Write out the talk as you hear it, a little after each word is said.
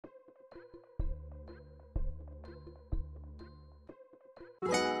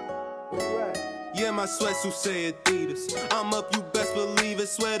get my sweatsuit say Adidas. I'm up, you best believe it.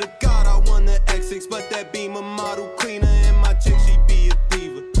 Swear to God, I want the X6, but that beam a model cleaner. And my chick, she be a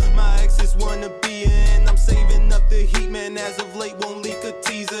diva. My exes wanna be in, I'm saving up the heat, man. As of late, won't leak a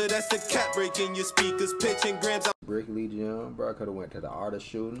teaser. That's the cat breaking your speakers, pitching grams. Brick Legion, bro, could have went to the art of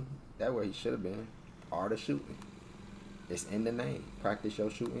shooting. That where he should have been. Art of shooting. It's in the name. Practice your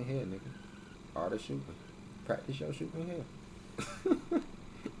shooting here, nigga. Art of shooting. Practice your shooting here.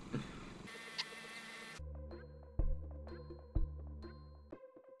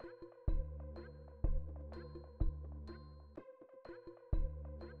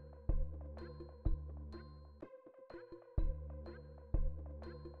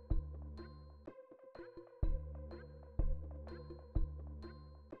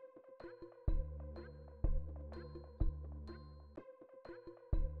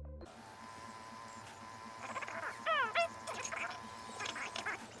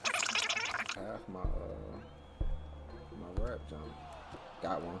 Half my rap jump.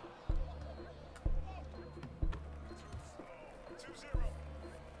 Got one.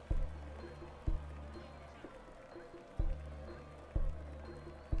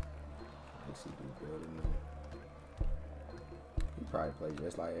 Let's see, do good enough. He probably play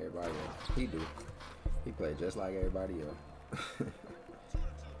just like everybody else. He do. He play just like everybody else.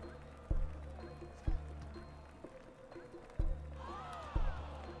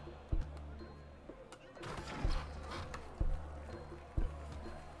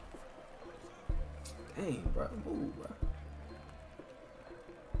 Dang, bro, move, bro.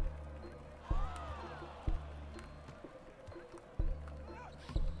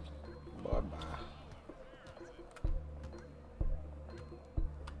 Bye-bye.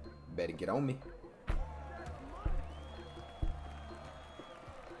 Better get on me.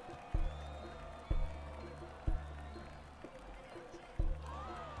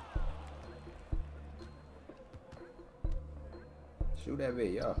 Shoot that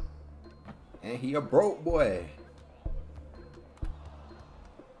video. And he a broke boy.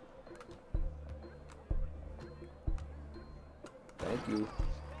 Thank you.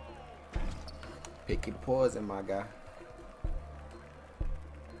 Pick your poison, my guy.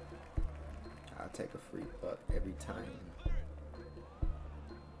 I'll take a free buck every time.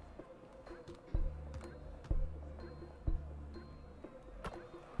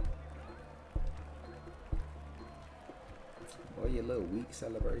 Boy, your little weak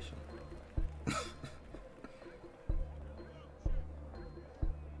celebration.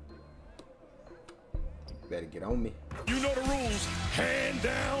 Better get on me. You know the rules. Hand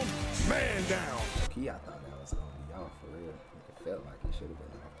down, man down. Key, I thought that was gonna be off for real. It felt like it should have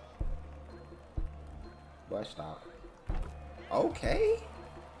been off. But stop. Okay.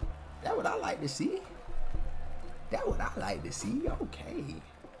 That's what I like to see. That's what I like to see. Okay.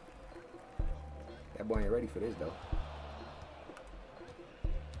 That boy ain't ready for this though.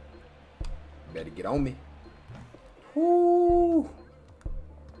 Better get on me. Whoo.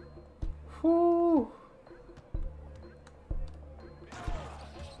 Whoo.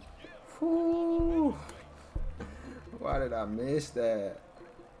 Whoo. Why did I miss that?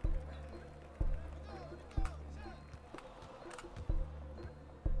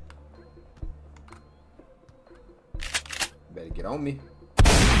 Better get on me.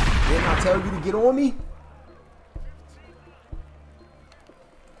 Didn't I tell you to get on me?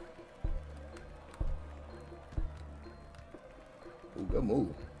 Ooh, good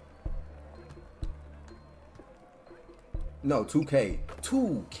move. No, 2K.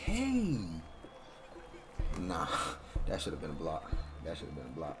 2K. Nah, that should have been a block. That should have been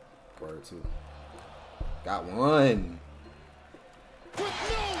a block. Word too. Got one. With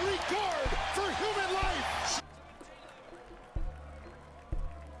no regard for human life.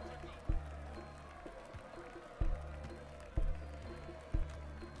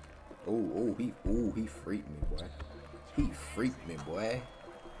 He freaked me, boy. He freaked me, boy.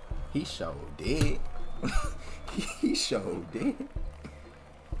 He sure did. He sure did.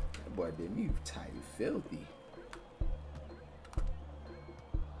 That boy did me tight filthy.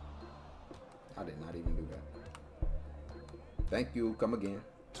 I did not even do that. Thank you. Come again.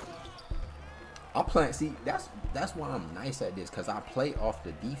 I'm playing. See, that's why I'm nice at this, cause I play off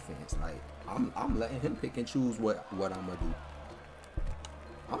the defense. Like I'm letting him pick and choose what I'm gonna do.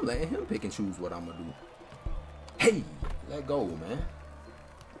 I'm letting him pick and choose what I'm gonna do. Hey, let go, man.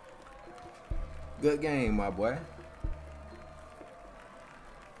 Good game, my boy.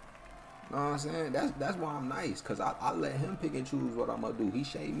 Know what I'm saying? That's why I'm nice, cause I let him pick and choose what I'm gonna do. He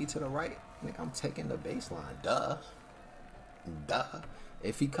shade me to the right. Like, I'm taking the baseline. Duh.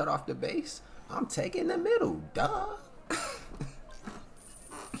 If he cut off the base, I'm taking the middle. Duh.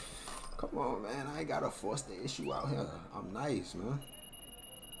 Come Come on, man. I ain't gotta force the issue out here. I'm nice, man.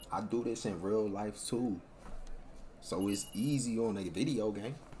 I do this in real life too. So it's easy on a video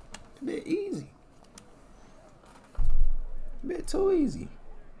game. A bit easy. A bit too easy.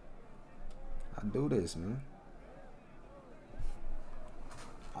 I do this, man.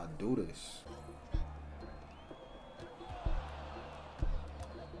 I do this.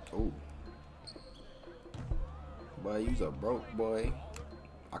 Oh. Boy, you's a broke boy.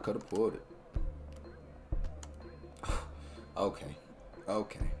 I could have pulled it. Okay.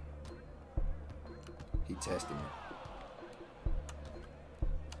 Okay. He tested me.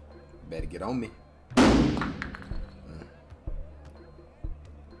 Better get on me.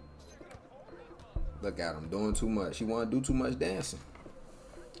 Look at him doing too much. He want to do too much dancing.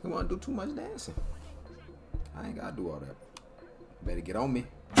 He want to do too much dancing. I ain't got to do all that. Better get on me.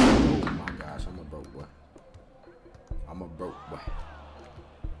 Oh my gosh, I'm a broke boy. I'm a broke boy.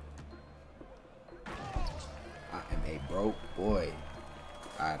 I am a broke boy.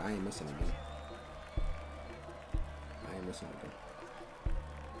 Alright, I ain't missing again. I ain't missing again.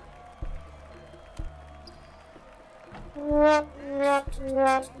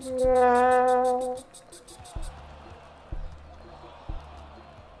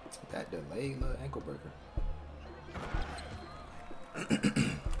 That delayed little ankle breaker.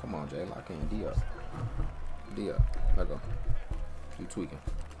 Come on, Jay, lock in. D up. D up. Let go. You tweaking.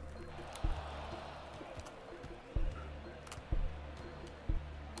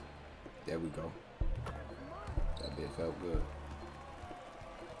 There we go. That bit felt good.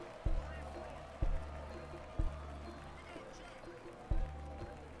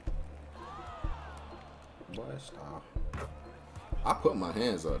 Boy, stop. I put my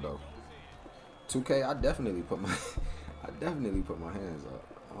hands up though. 2K, I definitely put my hands up.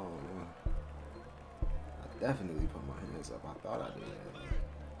 Oh man. I definitely put my hands up. I thought I did.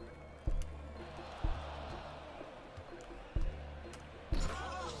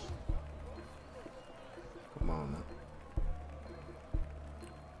 Come on now.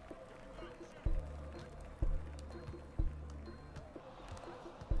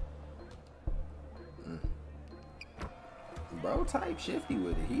 Bro, type shifty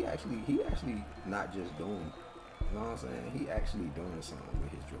with it. He actually not just doing, you know what I'm saying? He actually doing something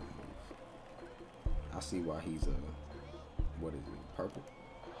with his dribble moves. I see why he's what is it? Purple,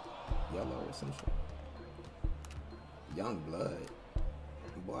 yellow, or some shit. Young blood.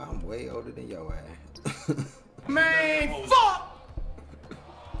 Boy, I'm way older than your ass. Man, fuck!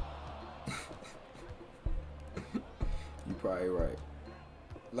 You probably right.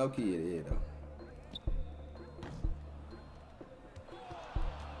 Low key it is though.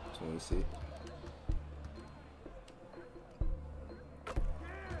 26.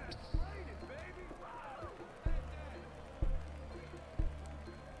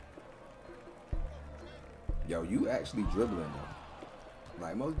 Yo, you actually dribbling though.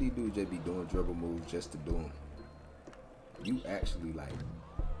 Like most of these dudes just be doing dribble moves just to do them. You actually like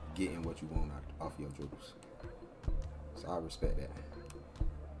getting what you want off your dribbles. So I respect that.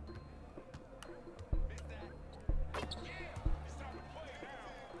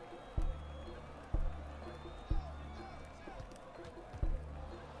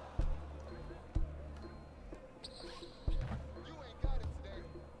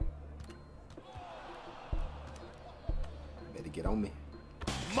 Get on me.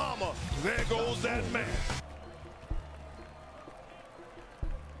 Mama, there goes that man.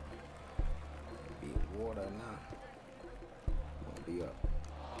 Be water now. Won't be up.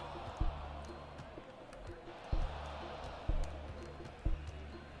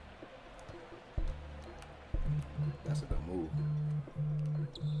 That's a good move.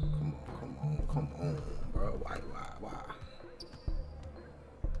 Come on, bro. Why?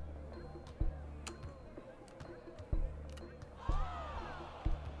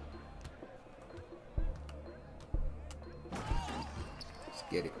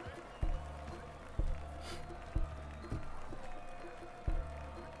 Get it.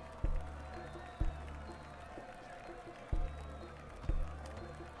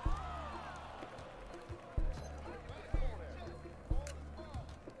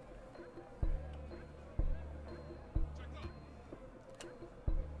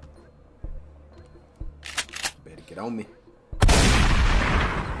 Better get on me.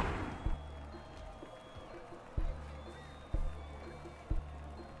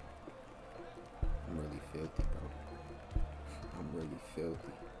 Filthy, bro. I'm really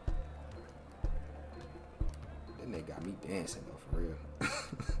filthy. That nigga got me dancing though, for real.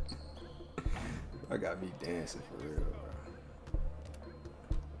 I got me dancing for real,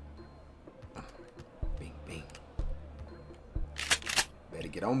 bro. Bing, bing. Better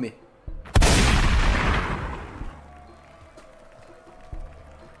get on me.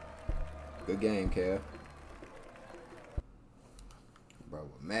 Good game, Kev. Bro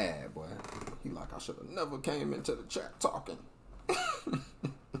was mad, boy. He like, I should have never came into the chat talking. Said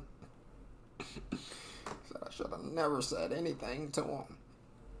I should have never said anything to him.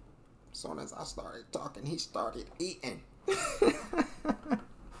 As soon as I started talking, he started eating.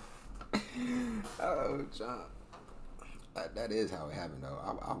 Oh, John. That is how it happened, though.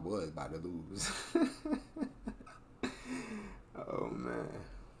 I was about to lose. Oh, man.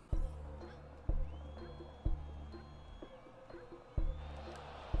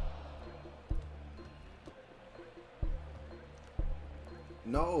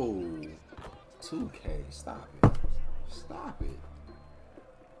 No. 2K. Stop it. Stop it.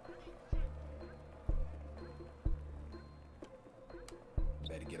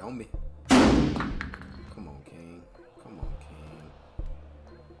 Better get on me. Come on, King. Come on, King.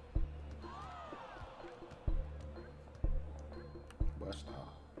 Bust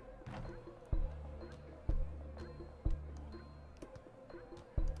off.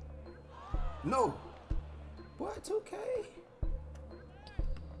 No. What? 2K?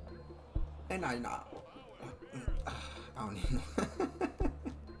 And I don't even know.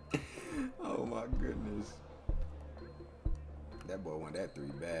 Oh my goodness. That boy won that 3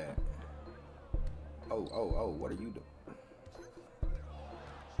 bad. Oh, what are you doing?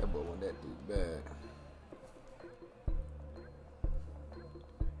 That boy won that 3 bad.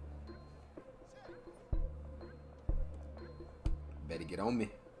 Better get on me.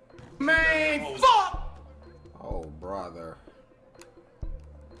 Man, fuck! Oh, brother.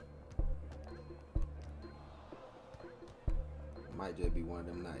 Might just be one of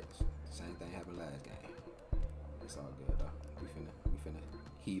them nights. Same thing happened last game. It's all good though. We finna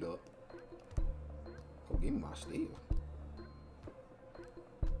heat up. Oh, give me my steal.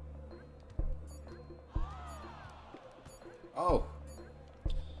 Oh.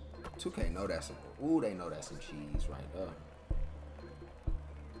 2K know that's some. Ooh, they know that's some cheese right there.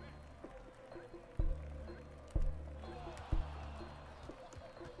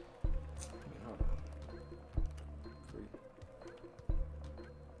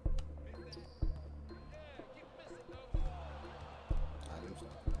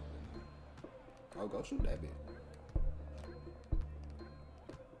 Oh, go shoot that bitch.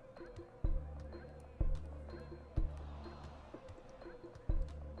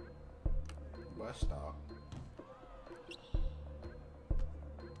 Bust stop.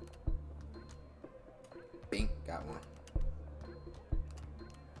 Bink, got one.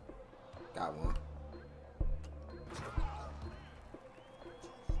 Got one.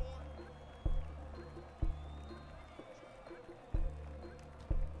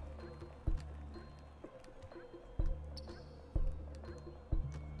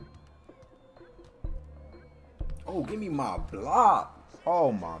 Oh, give me my block.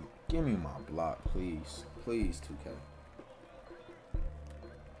 Oh my, give me my block, please. Please, 2K.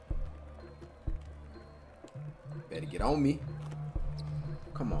 Better get on me.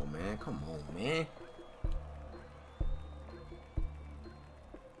 Come on, man. Come on, man.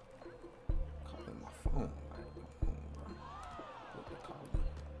 Calling my phone. Like, come on, bro. What they call me?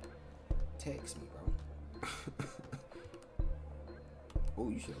 Text me, bro. Oh,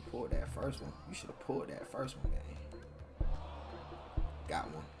 you should have pulled that first one. You should have pulled that first one, gang.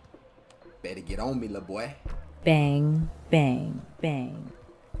 Got one. Better get on me, little boy. Bang, bang, bang.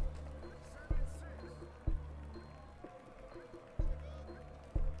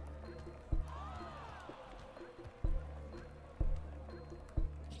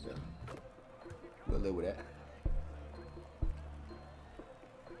 Yeah. We'll live with that.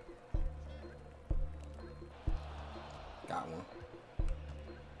 Got one.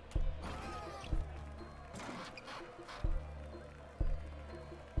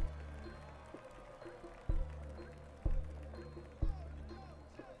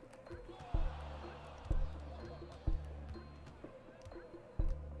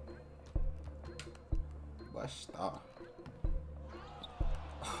 Stop.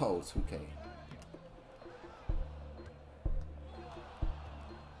 Oh, 2K.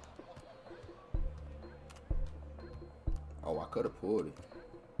 Oh, I could have pulled it.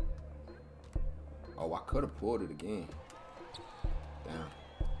 Oh, I could have pulled it again. Down.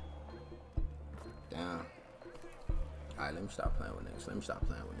 Down. Alright, let me stop playing with niggas.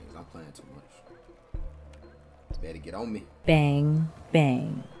 I'm playing too much. Better get on me. Bang,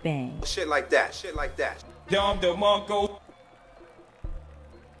 bang, bang. Shit like that. Dom DeMarco.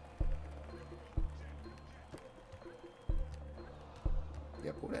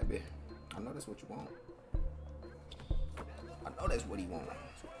 Yeah, pull that bit. I know that's what you want. I know that's what he wants.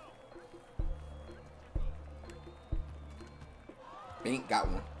 Bink, got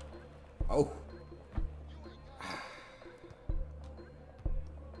one. Oh.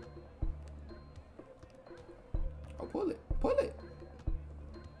 Oh, pull it. Pull it.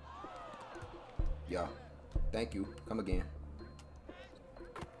 Yeah. Thank you. Come again.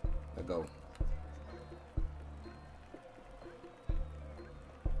 Let's go.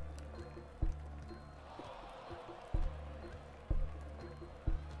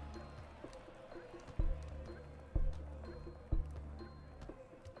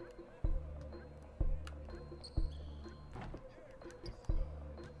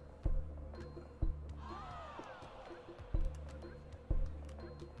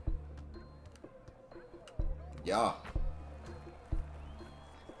 Yeah.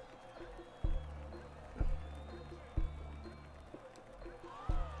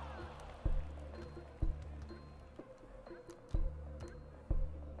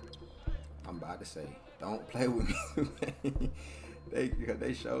 I'm about to say, don't play with me.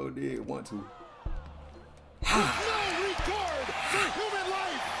 they sure did want to. No regard for human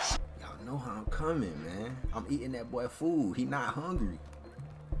life. Y'all know how I'm coming, man. I'm eating that boy food. He not hungry.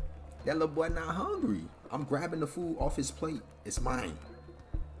 That little boy not hungry. I'm grabbing the food off his plate. It's mine.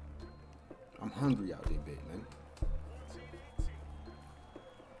 I'm hungry out there, big man.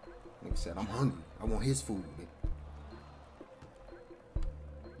 Nigga said, I'm hungry. I want his food.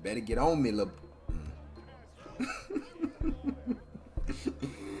 Better get on me, little.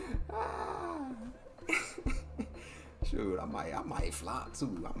 Shoot, I might flop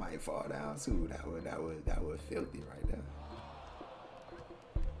too. I might fall down too. That was filthy right there.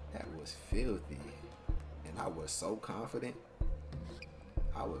 That was filthy. And I was so confident.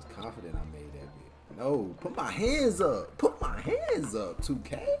 I was confident I made that bit. No, put my hands up. Put my hands up,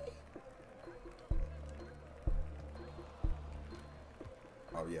 2K.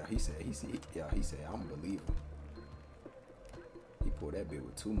 Oh yeah, he said, I'm a believer. He pulled that bit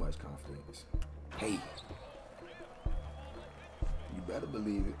with too much confidence. Hey, you better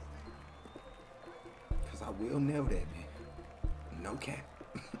believe it. Cause I will nail that bit. No cap.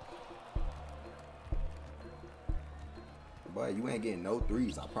 Boy, you ain't getting no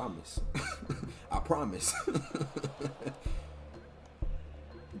threes, I promise. I promise.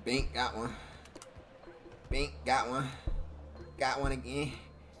 Bink got one. Bink got one. Got one again.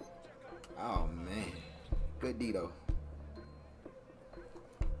 Oh man. Good D though.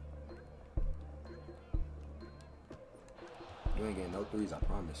 You ain't getting no threes, I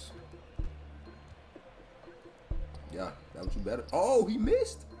promise. Yeah, that what you better. Oh, he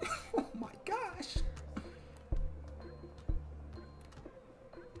missed. Oh my gosh.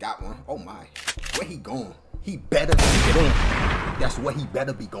 Got one. Oh my. Where he going? He better get on. That's what he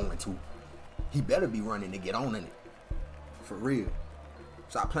better be going to. He better be running to get on in it. For real.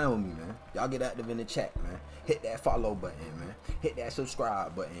 Stop playing with me, man. Y'all get active in the chat, man. Hit that follow button, man. Hit that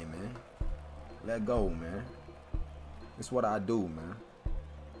subscribe button, man. Let go, man. It's what I do, man.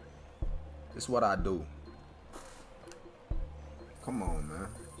 It's what I do. Come on, man.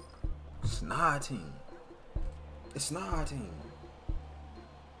 It's not a team. It's not a team.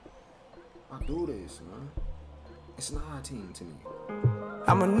 I do this, man. It's not a team to me.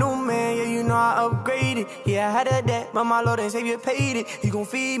 I'm a new man, yeah, you know I upgraded. Yeah, I had a debt, but my Lord and Savior paid it. He gon'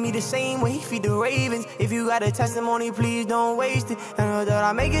 feed me the same way he feed the ravens. If you got a testimony, please don't waste it. I know that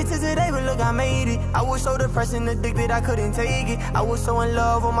I make it to today, but look, I made it. I was so depressed and addicted, I couldn't take it. I was so in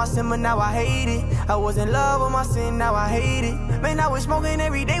love with my sin, but now I hate it. I was in love with my sin, now I hate it. Man, I was smoking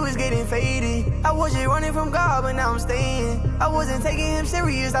every day, was getting faded. I was just running from God, but now I'm staying. I wasn't taking him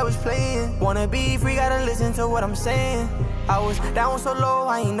serious, I was playing. Wanna be free, gotta listen to what I'm saying. I was down so low,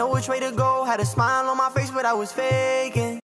 I ain't know which way to go. Had a smile on my face, but I was faking.